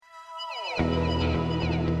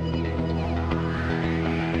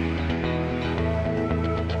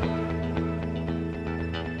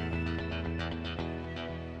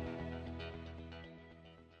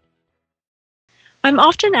I'm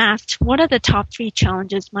often asked what are the top 3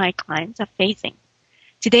 challenges my clients are facing.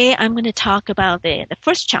 Today, I'm going to talk about the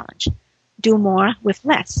first challenge, do more with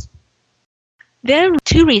less. There are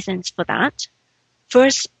 2 reasons for that.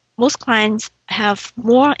 First, most clients have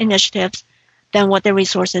more initiatives than what their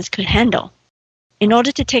resources could handle. In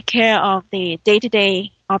order to take care of the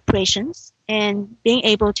day-to-day operations and being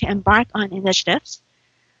able to embark on initiatives,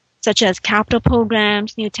 such as capital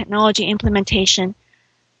programs, new technology implementation,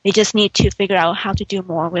 they just need to figure out how to do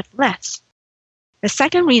more with less. The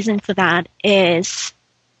second reason for that is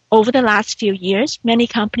over the last few years, many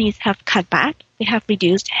companies have cut back. They have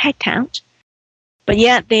reduced headcount, but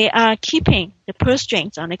yet they are keeping the purse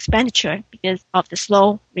strings on expenditure because of the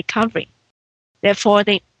slow recovery. Therefore,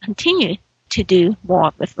 they continue to do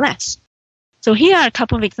more with less. So here are a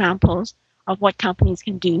couple of examples of what companies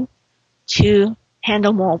can do to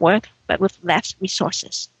handle more work, but with less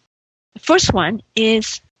resources. The first one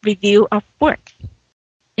is review of work.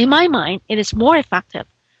 In my mind, it is more effective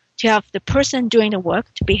to have the person doing the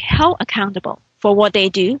work to be held accountable for what they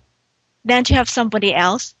do than to have somebody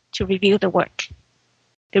else to review the work.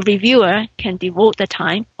 The reviewer can devote the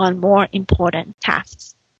time on more important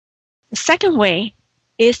tasks. The second way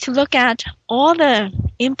is to look at all the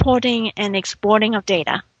importing and exporting of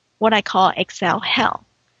data, what I call Excel hell.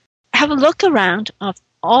 Have a look around of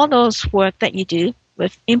all those work that you do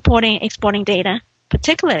with importing and exporting data,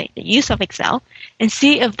 particularly the use of Excel, and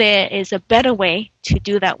see if there is a better way to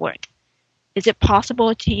do that work. Is it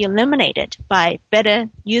possible to eliminate it by better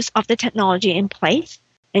use of the technology in place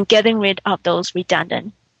and getting rid of those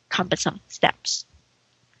redundant, cumbersome steps?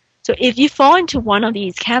 So if you fall into one of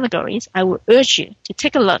these categories, I would urge you to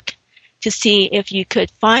take a look to see if you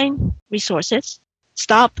could find resources,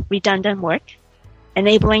 stop redundant work,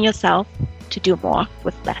 enabling yourself to do more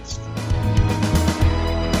with less.